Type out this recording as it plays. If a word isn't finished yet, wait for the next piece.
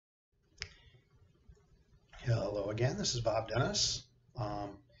Hello again, this is Bob Dennis,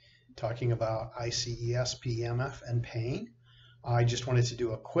 talking about ICES-PEMF and pain. I just wanted to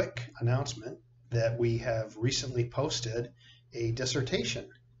do a quick announcement that we have recently posted a dissertation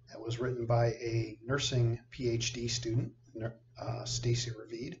that was written by a nursing PhD student, Stacey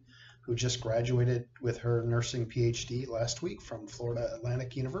Ravid, who just graduated with her nursing PhD last week from Florida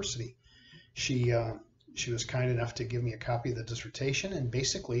Atlantic University. She was kind enough to give me a copy of the dissertation, and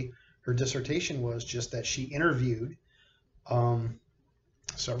basically her dissertation was just that she interviewed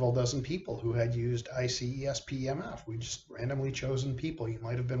several dozen people who had used ICES-PEMF. We just randomly chosen people. You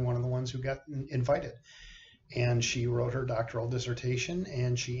might have been one of the ones who got invited. And she wrote her doctoral dissertation,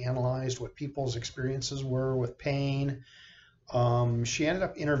 and she analyzed what people's experiences were with pain. She ended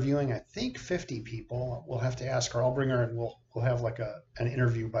up interviewing, I think, 50 people. We'll have to ask her. I'll bring her, and we'll have like an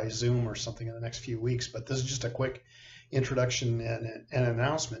interview by Zoom or something in the next few weeks. But this is just a quick introduction and an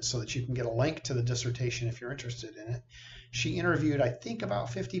announcement so that you can get a link to the dissertation if you're interested in it. She interviewed, I think, about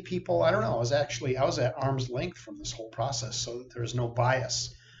 50 people. I don't know. I was at arm's length from this whole process, so that there's no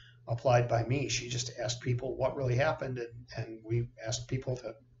bias applied by me. She just asked people what really happened, and we asked people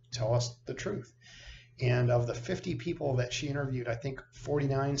to tell us the truth. And of the 50 people that she interviewed, I think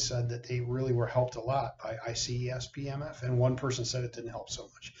 49 said that they really were helped a lot by ICES-PEMF, and one person said it didn't help so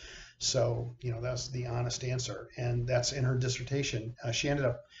much. So, that's the honest answer, and that's in her dissertation. She ended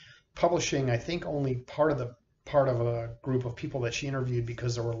up publishing, I think, only part of a group of people that she interviewed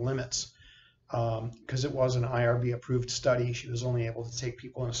because there were limits. Because it was an IRB approved study, she was only able to take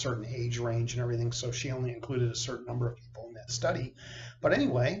people in a certain age range and everything, so she only included a certain number of people in that study. But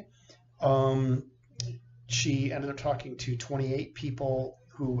anyway, she ended up talking to 28 people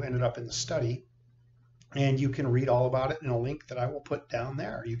who ended up in the study, and you can read all about it in a link that I will put down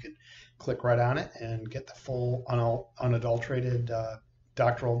there. You can click right on it and get the full unadulterated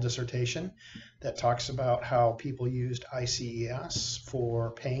doctoral dissertation that talks about how people used ICES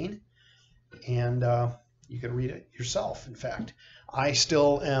for pain, and you can read it yourself. In fact, I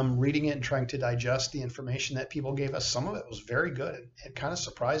still am reading it and trying to digest the information that people gave us. Some of it was very good and kind of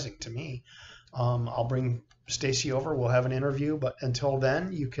surprising to me. I'll bring Stacey over, we'll have an interview, but until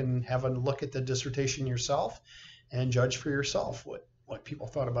then you can have a look at the dissertation yourself and judge for yourself what people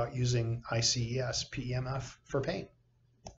thought about using ICES-PEMF for pain.